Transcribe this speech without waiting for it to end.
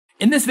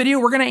In this video,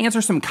 we're going to answer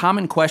some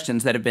common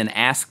questions that have been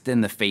asked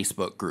in the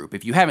Facebook group.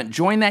 If you haven't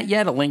joined that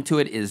yet, a link to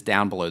it is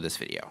down below this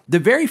video. The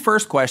very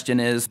first question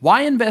is,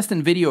 why invest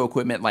in video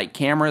equipment like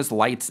cameras,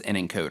 lights, and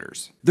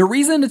encoders? The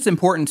reason it's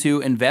important to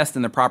invest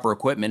in the proper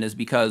equipment is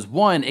because,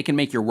 one, it can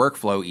make your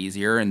workflow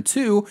easier, and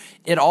two,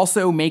 it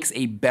also makes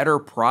a better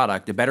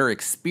product, a better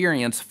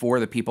experience for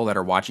the people that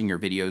are watching your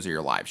videos or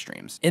your live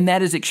streams. And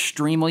that is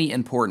extremely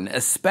important,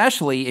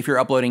 especially if you're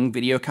uploading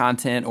video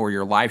content or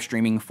you're live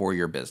streaming for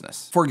your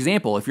business. For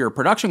example, if your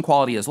production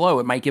quality is low,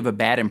 it might give a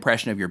bad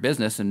impression of your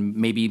business and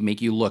maybe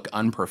make you look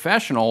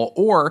unprofessional,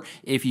 or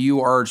if you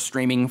are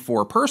streaming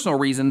for personal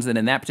reasons, and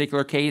in that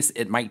particular case,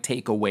 it might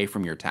take away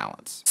from your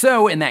talents.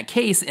 So in that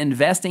case,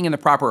 investing in the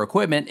proper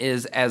equipment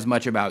is as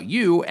much about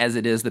you as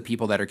it is the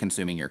people that are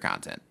consuming your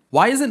content.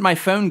 Why isn't my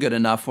phone good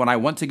enough when I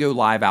want to go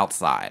live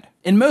outside?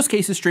 In most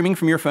cases, streaming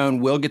from your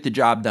phone will get the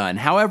job done.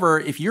 However,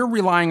 if you're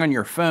relying on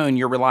your phone,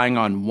 you're relying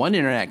on one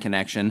internet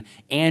connection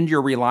and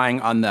you're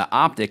relying on the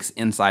optics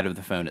inside of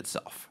the phone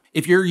itself.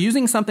 If you're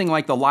using something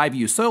like the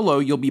LiveU Solo,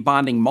 you'll be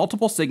bonding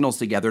multiple signals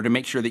together to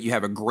make sure that you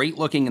have a great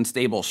looking and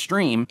stable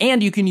stream,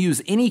 and you can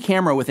use any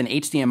camera with an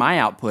HDMI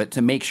output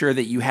to make sure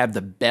that you have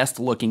the best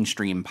looking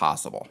stream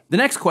possible. The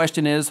next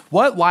question is,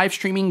 what live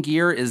streaming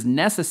gear is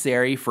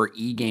necessary for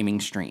e-gaming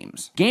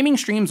streams? Gaming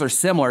streams are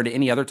similar to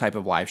any other type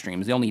of live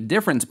streams. The only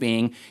difference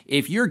being,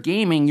 if you're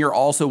gaming, you're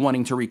also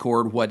wanting to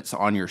record what's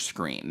on your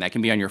screen. That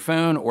can be on your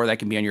phone, or that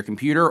can be on your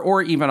computer,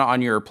 or even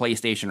on your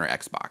PlayStation or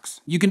Xbox.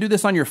 You can do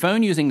this on your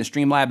phone using the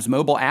Streamlabs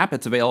mobile app.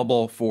 It's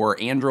available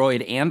for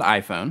Android and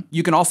iPhone.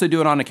 You can also do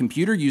it on a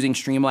computer using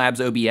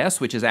Streamlabs OBS,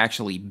 which is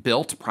actually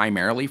built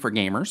primarily for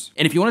gamers.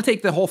 And if you want to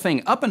take the whole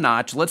thing up a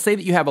notch, let's say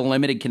that you have a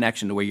limited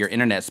connection to where your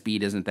internet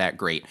speed isn't that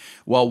great.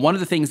 Well, one of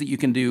the things that you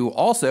can do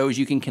also is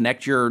you can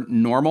connect your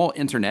normal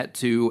internet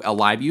to a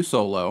LiveU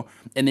Solo,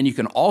 and then you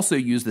can also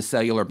use the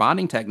cellular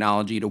bonding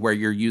technology to where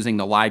you're using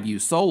the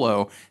LiveU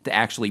Solo to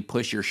actually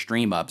push your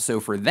stream up. So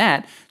for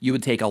that, you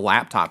would take a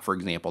laptop, for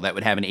example, that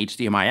would have an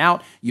HDMI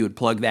out, you would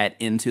plug that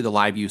into the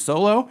LiveU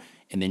Solo,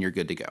 and then you're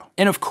good to go.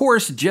 And of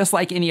course, just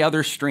like any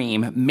other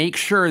stream, make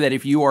sure that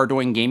if you are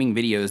doing gaming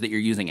videos that you're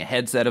using a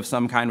headset of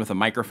some kind with a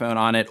microphone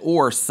on it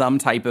or some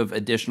type of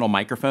additional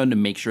microphone to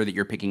make sure that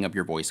you're picking up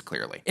your voice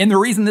clearly. And the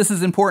reason this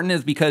is important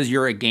is because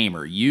you're a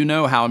gamer. You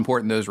know how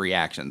important those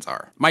reactions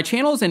are. My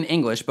channel is in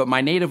English, but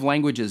my native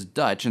language is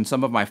Dutch and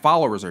some of my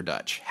followers are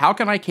Dutch. How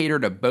can I cater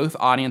to both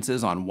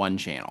audiences on one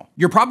channel?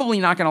 You're probably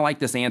not gonna like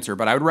this answer,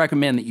 but I would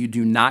recommend that you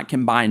do not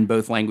combine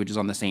both languages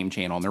on the same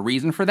channel. And the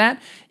reason for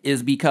that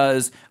is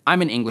because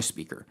I'm an English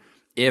speaker.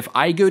 If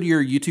I go to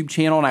your YouTube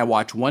channel and I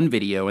watch one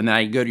video and then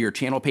I go to your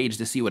channel page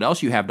to see what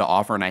else you have to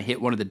offer and I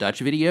hit one of the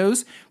Dutch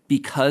videos,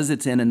 because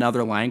it's in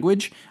another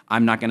language,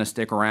 I'm not gonna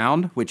stick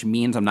around, which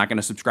means I'm not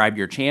gonna subscribe to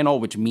your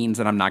channel, which means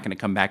that I'm not gonna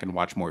come back and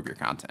watch more of your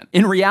content.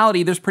 In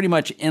reality, there's pretty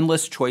much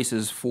endless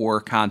choices for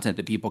content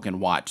that people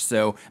can watch.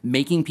 So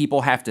making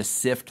people have to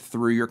sift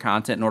through your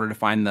content in order to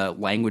find the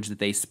language that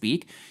they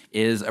speak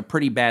is a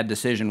pretty bad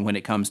decision when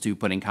it comes to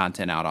putting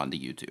content out onto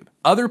YouTube.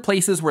 Other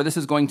places where this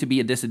is going to be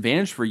a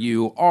disadvantage for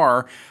you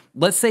are,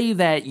 let's say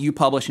that you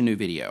publish a new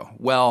video.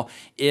 Well,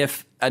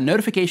 if a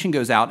notification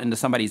goes out into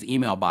somebody's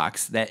email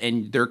box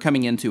and they're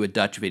coming into a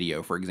Dutch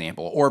video, for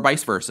example, or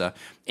vice versa,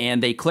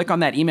 and they click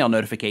on that email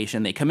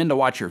notification, they come in to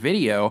watch your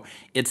video,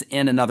 it's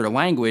in another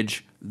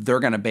language, they're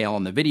gonna bail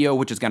on the video,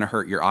 which is gonna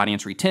hurt your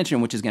audience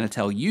retention, which is gonna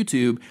tell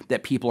YouTube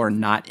that people are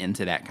not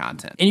into that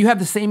content. And you have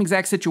the same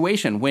exact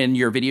situation when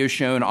your video is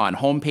shown on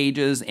home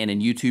pages and in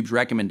YouTube's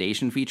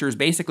recommendation features.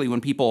 Basically,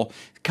 when people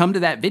come to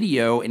that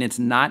video and it's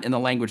not in the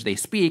language they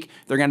speak,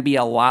 they're gonna be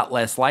a lot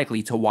less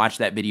likely to watch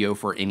that video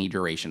for any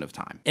duration of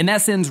time. And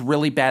that sends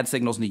really bad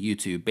signals into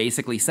YouTube,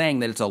 basically saying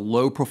that it's a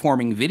low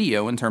performing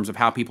video in terms of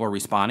how people are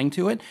responding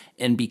to it.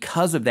 And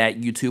because of that,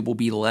 YouTube will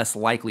be less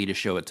likely to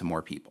show it to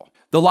more people.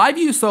 The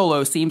LiveU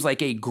Solo seems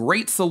like a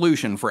great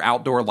solution for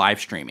outdoor live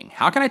streaming.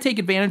 How can I take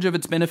advantage of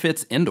its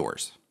benefits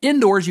indoors?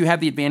 Indoors, you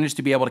have the advantage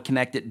to be able to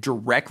connect it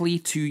directly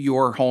to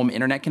your home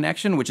internet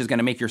connection, which is going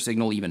to make your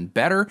signal even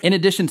better. In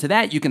addition to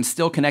that, you can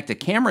still connect a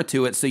camera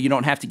to it so you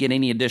don't have to get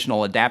any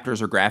additional adapters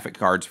or graphic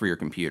cards for your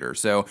computer.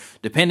 So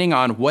depending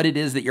on what it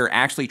is that you're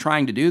actually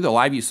trying to do, the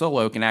LiveU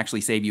Solo can actually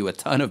save you a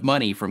ton of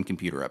money from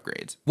computer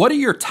upgrades. What are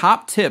your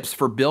top tips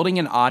for building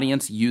an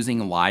audience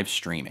using live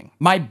streaming?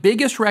 My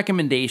biggest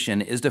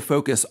recommendation is to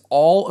focus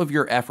all of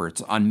your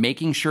efforts on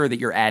making sure that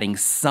you're adding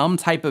some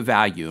type of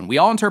value. And we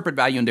all interpret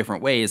value in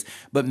different ways,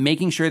 but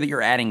making sure that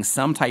you're adding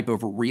some type of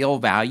real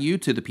value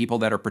to the people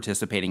that are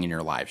participating in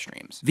your live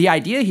streams. The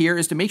idea here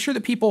is to make sure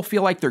that people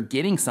feel like they're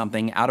getting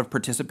something out of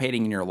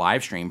participating in your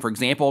live stream. For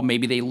example,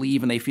 maybe they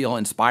leave and they feel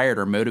inspired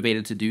or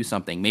motivated to do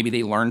something. Maybe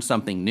they learn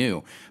something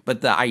new.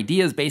 But the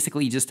idea is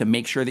basically just to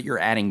make sure that you're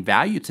adding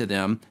value to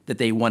them that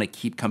they want to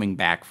keep coming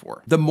back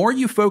for. The more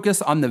you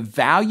focus on the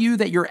value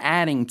that you're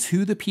adding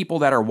to the people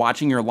that are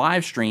watching your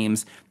live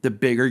streams, the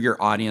bigger your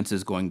audience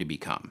is going to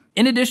become.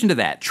 In addition to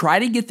that, try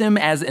to get them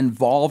as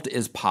involved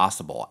as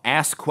possible.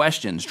 Ask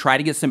questions, try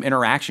to get some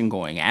interaction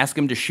going. Ask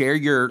them to share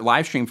your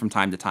live stream from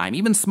time to time.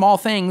 Even small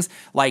things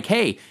like,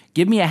 hey,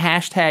 Give me a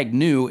hashtag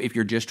new if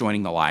you're just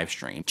joining the live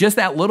stream. Just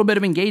that little bit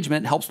of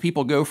engagement helps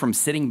people go from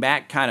sitting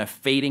back, kind of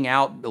fading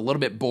out, a little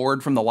bit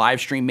bored from the live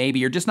stream maybe,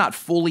 you're just not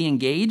fully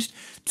engaged,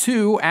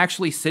 to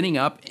actually sitting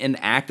up and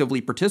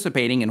actively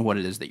participating in what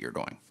it is that you're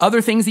doing.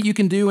 Other things that you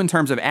can do in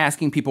terms of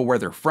asking people where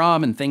they're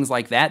from and things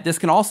like that, this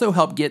can also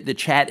help get the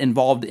chat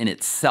involved in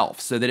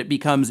itself so that it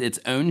becomes its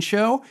own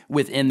show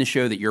within the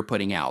show that you're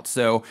putting out.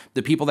 So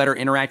the people that are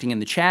interacting in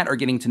the chat are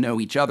getting to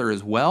know each other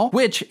as well,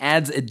 which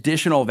adds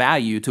additional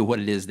value to what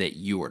it is that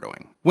you are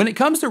doing. When it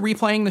comes to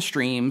replaying the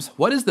streams,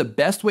 what is the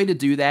best way to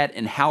do that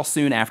and how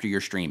soon after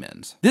your stream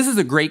ends? This is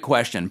a great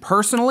question.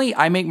 Personally,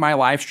 I make my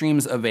live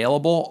streams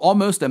available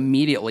almost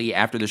immediately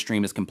after the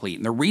stream is complete.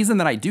 And the reason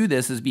that I do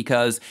this is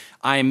because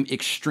I'm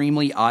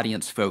extremely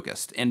audience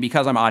focused. And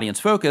because I'm audience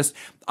focused,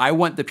 I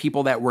want the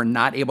people that were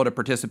not able to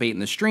participate in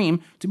the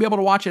stream to be able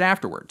to watch it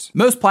afterwards.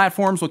 Most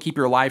platforms will keep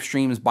your live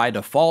streams by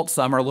default.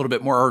 Some are a little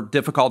bit more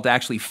difficult to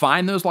actually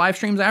find those live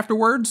streams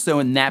afterwards. So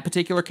in that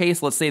particular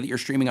case, let's say that you're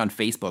streaming on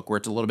Facebook where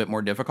it's a little bit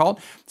more difficult.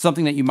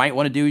 Something that you might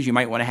want to do is you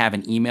might want to have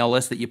an email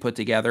list that you put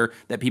together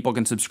that people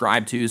can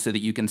subscribe to so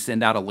that you can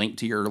send out a link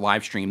to your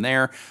live stream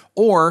there.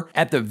 Or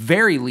at the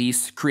very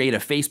least, create a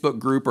Facebook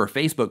group or a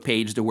Facebook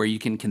page to where you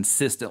can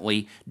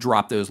consistently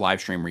drop those live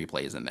stream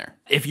replays in there.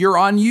 If you're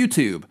on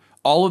YouTube,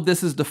 all of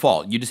this is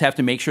default. You just have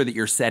to make sure that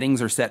your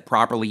settings are set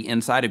properly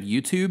inside of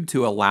YouTube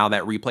to allow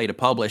that replay to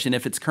publish. And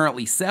if it's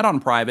currently set on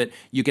private,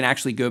 you can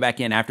actually go back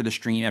in after the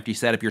stream, after you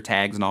set up your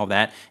tags and all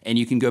that, and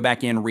you can go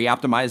back in,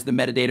 re-optimize the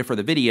metadata for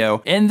the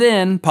video, and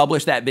then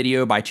publish that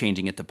video by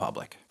changing it to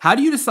public. How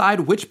do you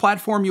decide which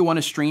platform you want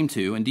to stream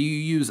to, and do you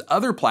use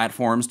other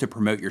platforms to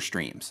promote your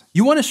streams?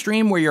 You want to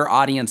stream where your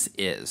audience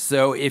is.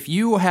 So if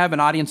you have an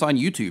audience on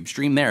YouTube,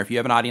 stream there. If you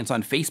have an audience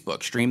on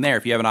Facebook, stream there.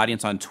 If you have an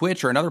audience on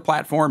Twitch or another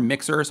platform,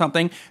 Mixer or something,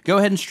 go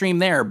ahead and stream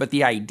there. But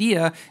the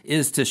idea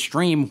is to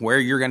stream where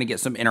you're going to get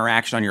some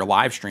interaction on your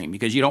live stream,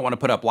 because you don't want to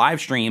put up live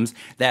streams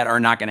that are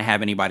not going to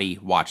have anybody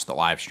watch the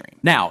live stream.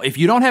 Now, if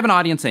you don't have an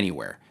audience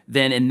anywhere,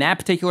 then in that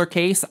particular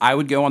case, I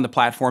would go on the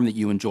platform that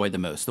you enjoy the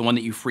most, the one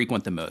that you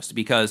frequent the most,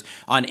 because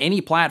on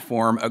any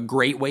platform, a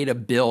great way to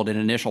build an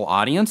initial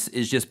audience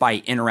is just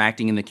by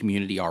interacting in the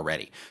community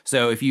already.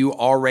 So if you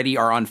already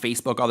are on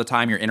Facebook all the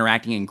time, you're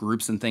interacting in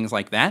groups and things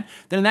like that,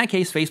 then in that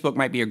case, Facebook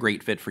might be a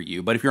great fit for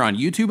you. But if you're on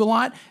YouTube a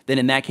lot, then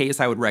in that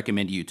case, I would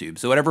recommend YouTube.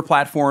 So whatever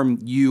platform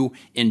you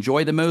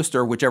enjoy the most,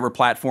 or whichever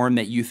platform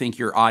that you think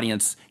your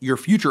audience, your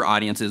future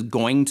audience is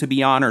going to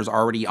be on or is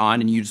already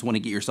on, and you just want to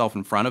get yourself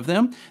in front of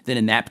them, then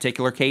in that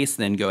particular case,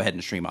 then go ahead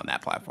and stream on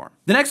that platform.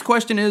 The next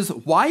question is,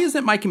 why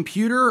isn't my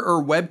computer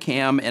or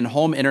webcam and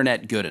home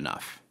internet good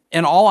enough?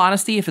 In all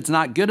honesty, if it's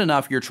not good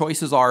enough, your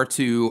choices are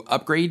to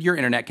upgrade your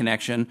internet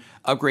connection,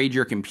 upgrade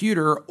your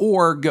computer,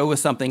 or go with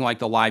something like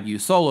the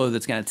LiveU Solo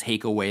that's going to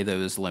take away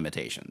those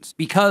limitations.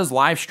 Because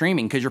live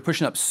streaming, because you're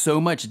pushing up so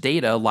much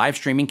data, live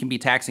streaming can be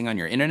taxing on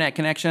your internet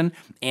connection,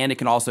 and it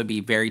can also be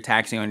very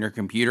taxing on your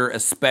computer,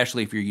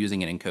 especially if you're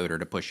using an encoder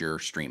to push your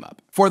stream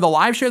up. For the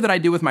live show that I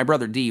do with my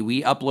brother D,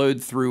 we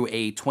upload through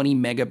a 20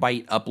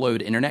 megabyte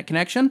upload internet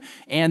connection,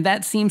 and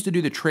that seems to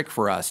do the trick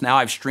for us. Now,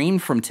 I've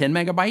streamed from 10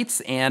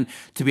 megabytes, and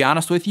to be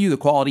honest with you, the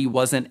quality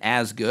wasn't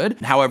as good.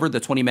 However,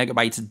 the 20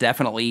 megabytes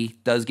definitely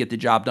does get the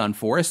job done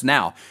for us.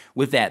 Now,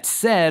 with that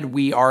said,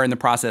 we are in the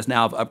process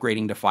now of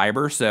upgrading to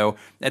fiber. So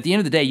at the end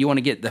of the day, you want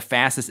to get the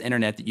fastest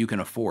internet that you can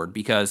afford,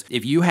 because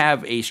if you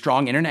have a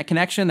strong internet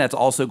connection, that's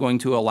also going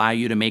to allow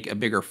you to make a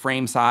bigger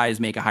frame size,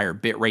 make a higher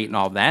bit rate and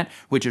all of that,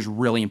 which is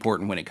really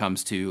important when it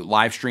comes to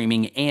live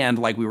streaming and,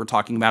 like we were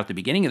talking about at the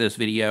beginning of this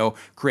video,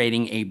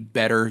 creating a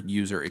better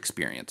user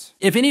experience.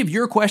 If any of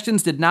your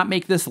questions did not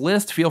make this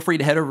list, feel free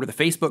to head over to the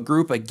Facebook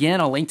group. Again,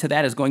 a link to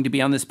that is going to be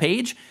on this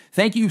page.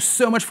 Thank you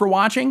so much for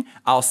watching.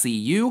 I'll see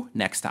you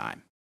next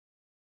time.